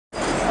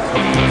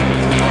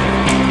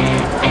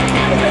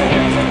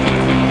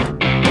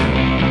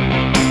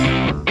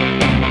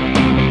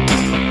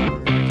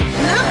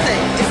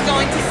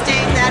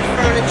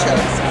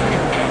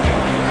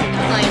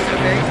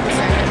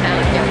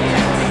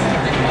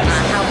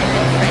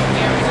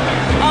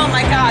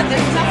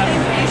there's nothing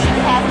you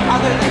should have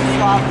other than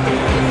dog food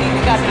if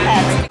you've got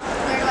pets.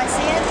 Where do I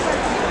see it?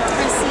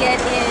 I see it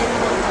in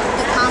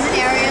the common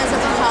areas of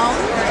the home.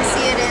 I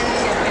see it in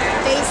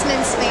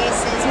basement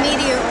spaces,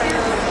 media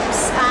rooms,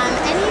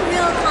 any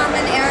real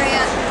common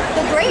area,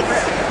 the great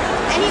room,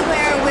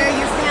 anywhere where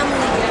your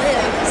family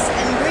lives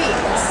and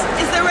breathes.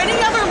 Is there any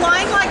other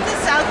line like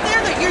this out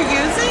there that you're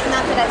using?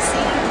 Not that I've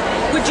seen.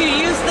 Would you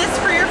use this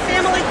for your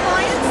family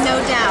clients? No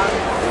doubt.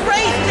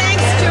 Great,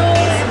 thanks, Jules.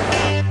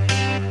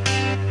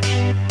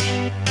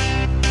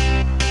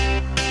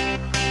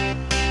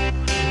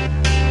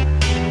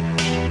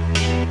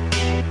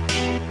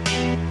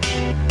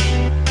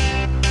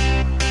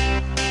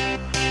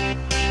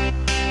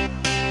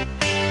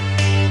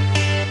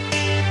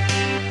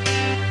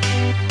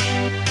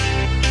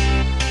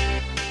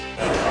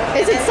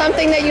 Is it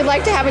something that you'd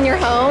like to have in your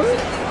home?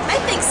 I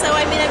think so.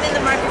 I mean, I'm in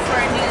the market for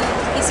a new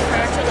piece of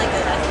furniture, like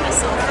a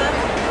sofa,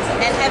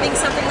 and having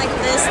something like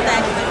this that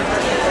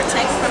can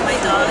protect from my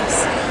dog's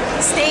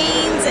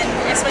stains, and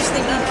especially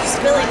me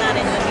spilling on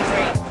it would be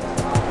great.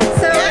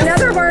 So, in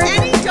other words,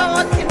 Any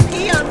dog can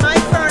pee on my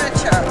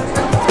furniture.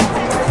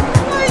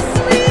 My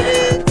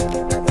sweetie.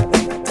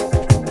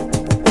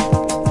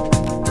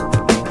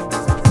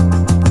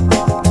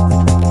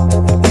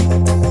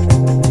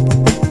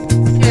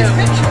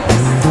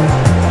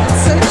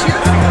 So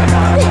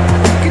juicy.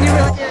 Can you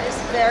really? It is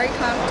very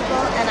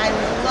comfortable, and I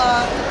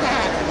love the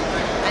pattern.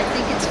 I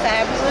think it's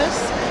fabulous,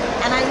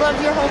 and I love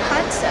your whole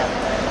concept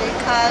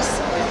because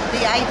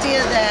the idea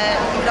that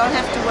you don't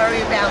have to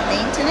worry about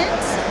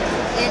maintenance.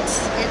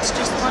 It's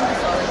just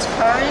wonderful. It's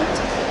current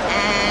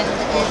and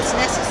it's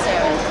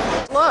necessary.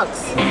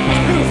 looks.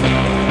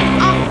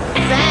 Oh,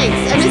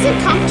 thanks. And is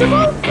it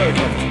comfortable? Very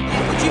comfortable.